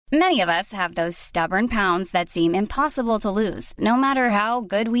Many of us have those stubborn pounds that seem impossible to lose, no matter how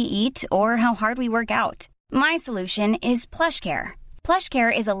good we eat or how hard we work out. My solution is PlushCare.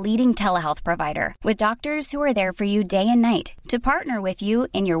 PlushCare is a leading telehealth provider with doctors who are there for you day and night to partner with you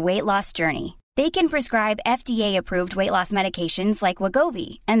in your weight loss journey. They can prescribe FDA-approved weight loss medications like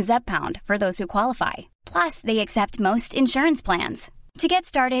Wegovy and Zepbound for those who qualify. Plus, they accept most insurance plans. To get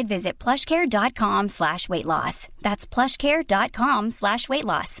started, visit plushcare.com/weightloss. That's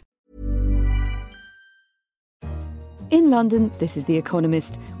plushcare.com/weightloss. In London, this is The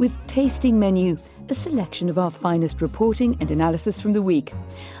Economist with Tasting Menu, a selection of our finest reporting and analysis from the week.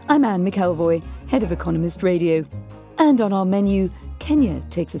 I'm Anne McElvoy, head of Economist Radio. And on our menu, Kenya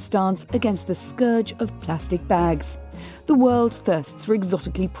takes a stance against the scourge of plastic bags. The world thirsts for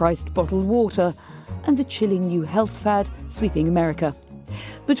exotically priced bottled water, and the chilling new health fad sweeping America.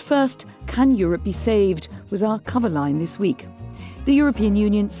 But first, can Europe be saved, was our cover line this week. The European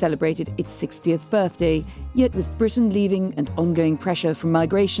Union celebrated its 60th birthday, yet with Britain leaving and ongoing pressure from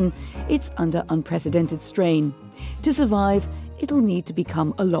migration, it's under unprecedented strain. To survive, it'll need to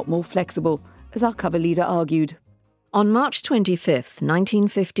become a lot more flexible, as our cover leader argued. On March 25th,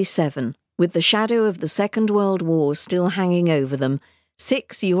 1957, with the shadow of the Second World War still hanging over them,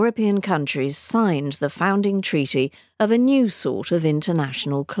 6 European countries signed the founding treaty of a new sort of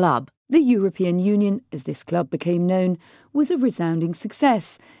international club. The European Union, as this club became known, was a resounding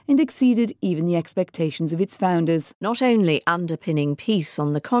success and exceeded even the expectations of its founders. Not only underpinning peace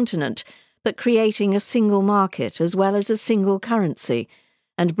on the continent, but creating a single market as well as a single currency,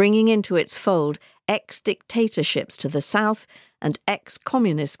 and bringing into its fold ex-dictatorships to the south and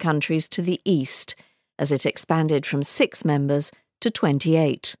ex-communist countries to the east, as it expanded from 6 members to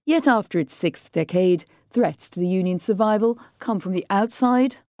 28. Yet after its 6th decade, threats to the Union's survival come from the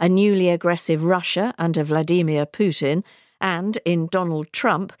outside. A newly aggressive Russia under Vladimir Putin, and, in Donald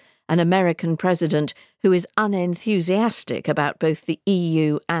Trump, an American president who is unenthusiastic about both the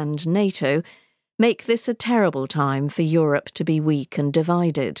EU and NATO, make this a terrible time for Europe to be weak and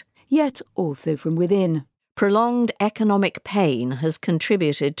divided. Yet also from within. Prolonged economic pain has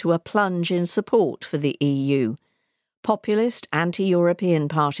contributed to a plunge in support for the EU. Populist anti-European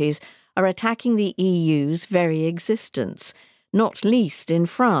parties are attacking the EU's very existence, not least in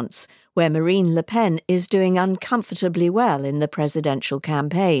France, where Marine Le Pen is doing uncomfortably well in the presidential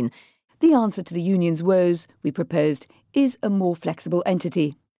campaign. The answer to the Union's woes, we proposed, is a more flexible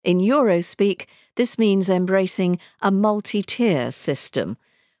entity. In Eurospeak, this means embracing a multi-tier system,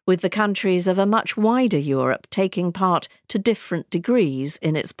 with the countries of a much wider Europe taking part to different degrees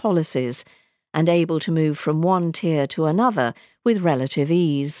in its policies, and able to move from one tier to another with relative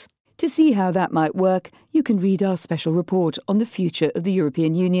ease. To see how that might work, you can read our special report on the future of the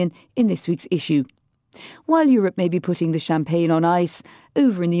European Union in this week's issue. While Europe may be putting the champagne on ice,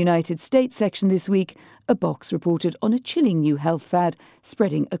 over in the United States section this week, a box reported on a chilling new health fad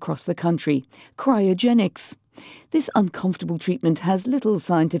spreading across the country, cryogenics. This uncomfortable treatment has little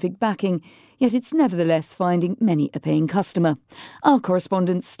scientific backing, yet it's nevertheless finding many a paying customer. Our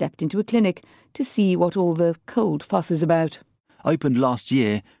correspondent stepped into a clinic to see what all the cold fuss is about. Opened last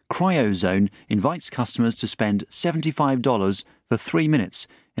year, CryoZone invites customers to spend $75 for 3 minutes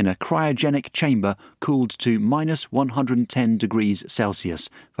in a cryogenic chamber cooled to minus 110 degrees Celsius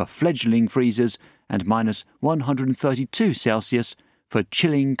for fledgling freezers and minus 132 Celsius for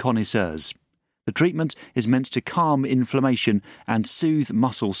chilling connoisseurs. The treatment is meant to calm inflammation and soothe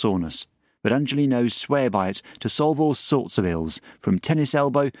muscle soreness, but Angelinos swear by it to solve all sorts of ills, from tennis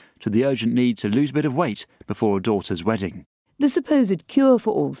elbow to the urgent need to lose a bit of weight before a daughter's wedding. The supposed cure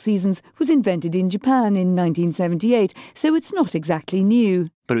for all seasons was invented in Japan in 1978, so it's not exactly new.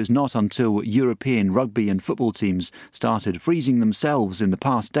 But it was not until European rugby and football teams started freezing themselves in the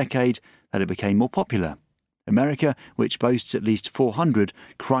past decade that it became more popular. America, which boasts at least 400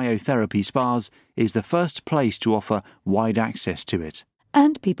 cryotherapy spas, is the first place to offer wide access to it.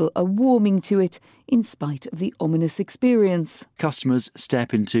 And people are warming to it in spite of the ominous experience. Customers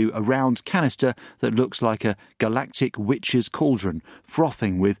step into a round canister that looks like a galactic witch's cauldron,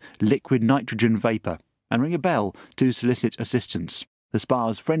 frothing with liquid nitrogen vapour, and ring a bell to solicit assistance. The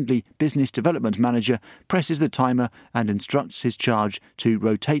spa's friendly business development manager presses the timer and instructs his charge to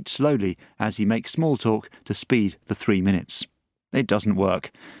rotate slowly as he makes small talk to speed the 3 minutes. It doesn't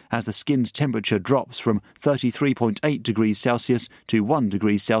work, as the skin's temperature drops from 33.8 degrees Celsius to 1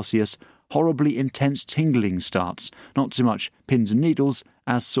 degree Celsius. Horribly intense tingling starts, not so much pins and needles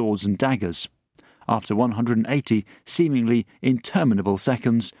as swords and daggers. After 180 seemingly interminable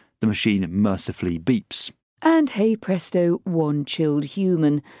seconds, the machine mercifully beeps. And hey presto, one chilled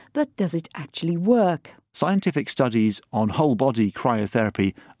human. But does it actually work? Scientific studies on whole-body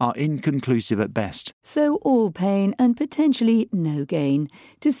cryotherapy are inconclusive at best. So all pain and potentially no gain.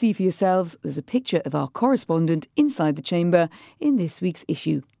 To see for yourselves, there's a picture of our correspondent inside the chamber in this week's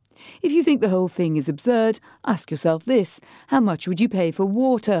issue. If you think the whole thing is absurd, ask yourself this: how much would you pay for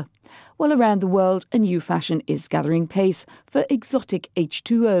water? Well, around the world, a new fashion is gathering pace for exotic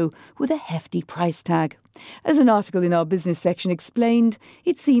H2O with a hefty price tag. As an article in our business section explained,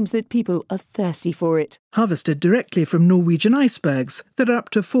 it seems that people are thirsty for it. Harvested directly from Norwegian icebergs that are up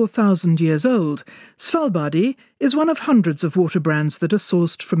to 4,000 years old, Svalbardi is one of hundreds of water brands that are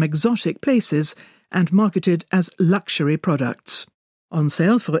sourced from exotic places and marketed as luxury products. On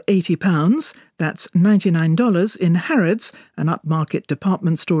sale for £80, that's $99 in Harrods, an upmarket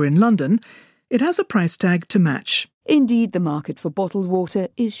department store in London, it has a price tag to match. Indeed, the market for bottled water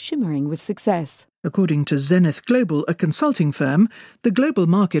is shimmering with success. According to Zenith Global, a consulting firm, the global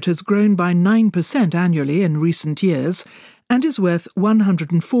market has grown by 9% annually in recent years and is worth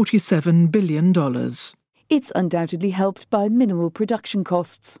 $147 billion. It's undoubtedly helped by minimal production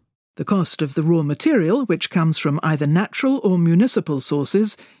costs. The cost of the raw material, which comes from either natural or municipal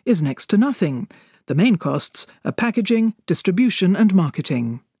sources, is next to nothing. The main costs are packaging, distribution and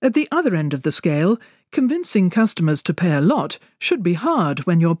marketing. At the other end of the scale, convincing customers to pay a lot should be hard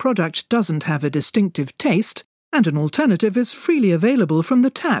when your product doesn't have a distinctive taste, and an alternative is freely available from the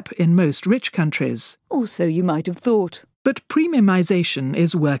tap in most rich countries. Or so you might have thought. But premiumisation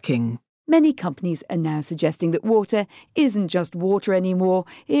is working. Many companies are now suggesting that water isn't just water anymore,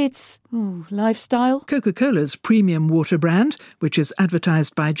 it's lifestyle. Coca-Cola's premium water brand, which is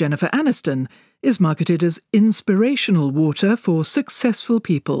advertised by Jennifer Aniston, is marketed as inspirational water for successful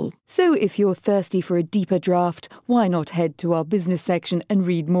people. So if you're thirsty for a deeper draft, why not head to our business section and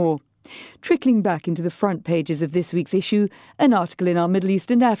read more? Trickling back into the front pages of this week's issue, an article in our Middle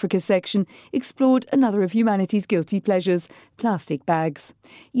East and Africa section explored another of humanity's guilty pleasures, plastic bags.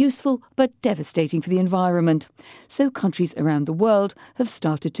 Useful but devastating for the environment. So countries around the world have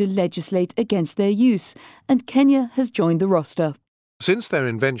started to legislate against their use, and Kenya has joined the roster. Since their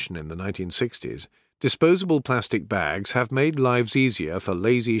invention in the 1960s, disposable plastic bags have made lives easier for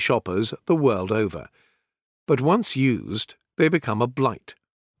lazy shoppers the world over. But once used, they become a blight.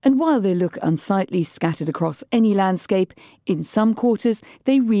 And while they look unsightly scattered across any landscape, in some quarters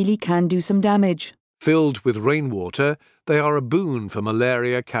they really can do some damage. Filled with rainwater, they are a boon for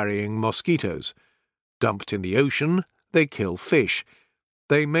malaria-carrying mosquitoes. Dumped in the ocean, they kill fish.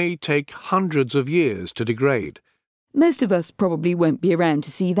 They may take hundreds of years to degrade. Most of us probably won't be around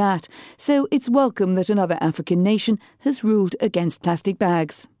to see that, so it's welcome that another African nation has ruled against plastic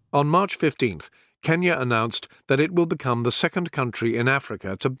bags. On March 15th, Kenya announced that it will become the second country in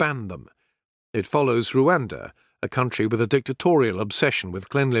Africa to ban them. It follows Rwanda, a country with a dictatorial obsession with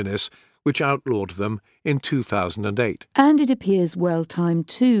cleanliness, which outlawed them in 2008. And it appears well-timed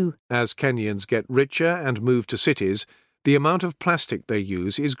too. As Kenyans get richer and move to cities, the amount of plastic they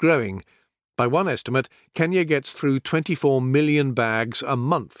use is growing. By one estimate, Kenya gets through 24 million bags a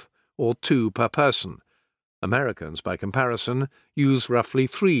month, or 2 per person. Americans, by comparison, use roughly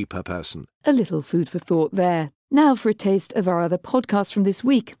 3 per person. A little food for thought there. Now for a taste of our other podcast from this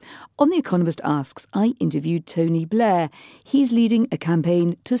week. On The Economist Asks, I interviewed Tony Blair. He's leading a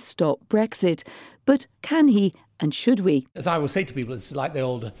campaign to stop Brexit. But can he and should we? As I will say to people, it's like the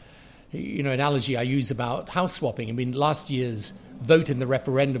old analogy I use about house swapping. I mean, last year's vote in the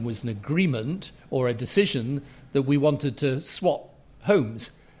referendum was an agreement or a decision that we wanted to swap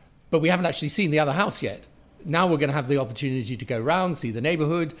homes. But we haven't actually seen the other house yet. Now we're going to have the opportunity to go round, see the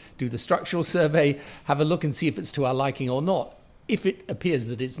neighbourhood, do the structural survey, have a look and see if it's to our liking or not. If it appears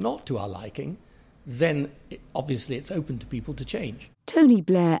that it's not to our liking, then obviously it's open to people to change. Tony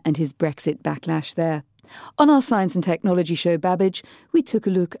Blair and his Brexit backlash there. On our science and technology show, Babbage, we took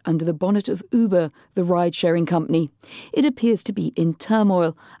a look under the bonnet of Uber, the ride-sharing company. It appears to be in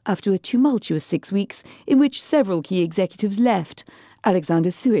turmoil after a tumultuous 6 weeks in which several key executives left. Alexander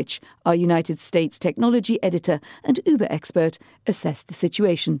Suich, our United States technology editor and Uber expert, assessed the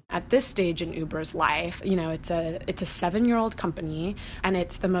situation. At this stage in Uber's life, it's a 7-year-old company, and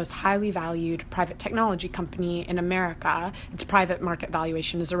it's the most highly valued private technology company in America. Its private market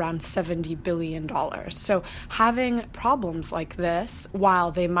valuation is around $70 billion. So having problems like this, while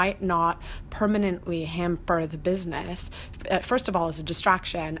they might not permanently hamper the business, first of all, is a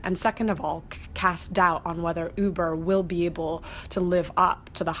distraction, and second of all, cast doubt on whether Uber will be able to live up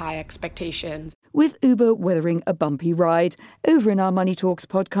to the high expectations. With Uber weathering a bumpy ride, over in our Money Talks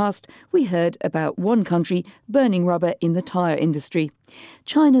podcast, we heard about one country burning rubber in the tyre industry.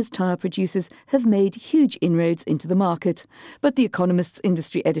 China's tyre producers have made huge inroads into the market. But The Economist's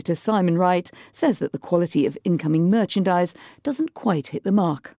industry editor Simon Wright says that the quality of incoming merchandise doesn't quite hit the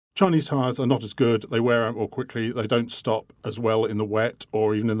mark. Chinese tyres are not as good, they wear out more quickly, they don't stop as well in the wet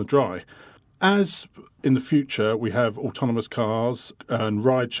or even in the dry. As in the future we have autonomous cars and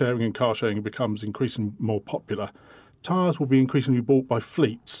ride-sharing and car-sharing becomes increasingly more popular, tyres will be increasingly bought by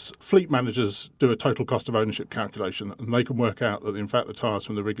fleets. Fleet managers do a total cost of ownership calculation and they can work out that in fact the tyres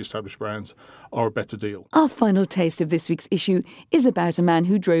from the big established brands are a better deal. Our final taste of this week's issue is about a man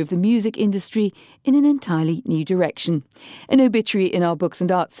who drove the music industry in an entirely new direction. An obituary in our Books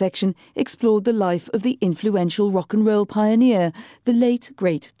and Arts section explored the life of the influential rock and roll pioneer, the late,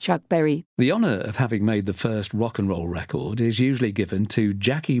 great Chuck Berry. The honour of having made the first rock and roll record is usually given to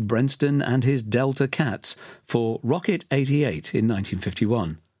Jackie Brenston and his Delta Cats for Rocket 88 in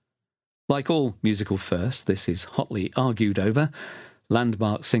 1951. Like all musical firsts, this is hotly argued over.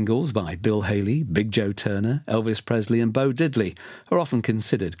 Landmark singles by Bill Haley, Big Joe Turner, Elvis Presley and Bo Diddley are often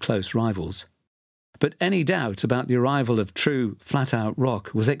considered close rivals. But any doubt about the arrival of true flat-out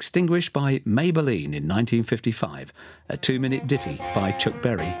rock was extinguished by Maybelline in 1955, a 2-minute ditty by Chuck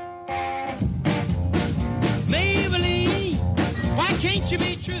Berry. Maybelline, why can't you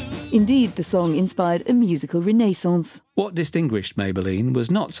be true? Indeed, the song inspired a musical renaissance. What distinguished Maybelline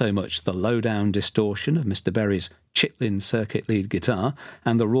was not so much the low-down distortion of Mr. Berry's Chitlin circuit lead guitar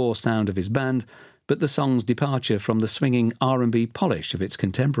and the raw sound of his band, but the song's departure from the swinging R&B polish of its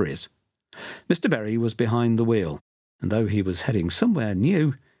contemporaries. Mr. Berry was behind the wheel, and though he was heading somewhere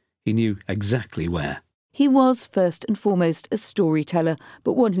new, he knew exactly where. He was, first and foremost, a storyteller,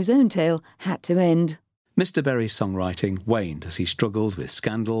 but one whose own tale had to end. Mr. Berry's songwriting waned as he struggled with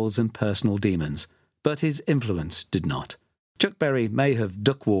scandals and personal demons, but his influence did not. Chuck Berry may have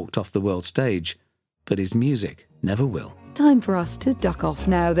duck-walked off the world stage, but his music never will. Time for us to duck off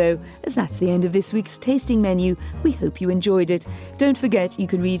now, though, as that's the end of this week's tasting menu. We hope you enjoyed it. Don't forget you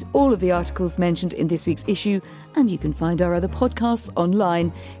can read all of the articles mentioned in this week's issue, and you can find our other podcasts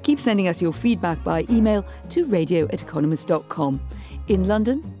online. Keep sending us your feedback by email to radio@economist.com. In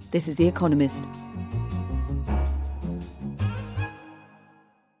London, this is The Economist.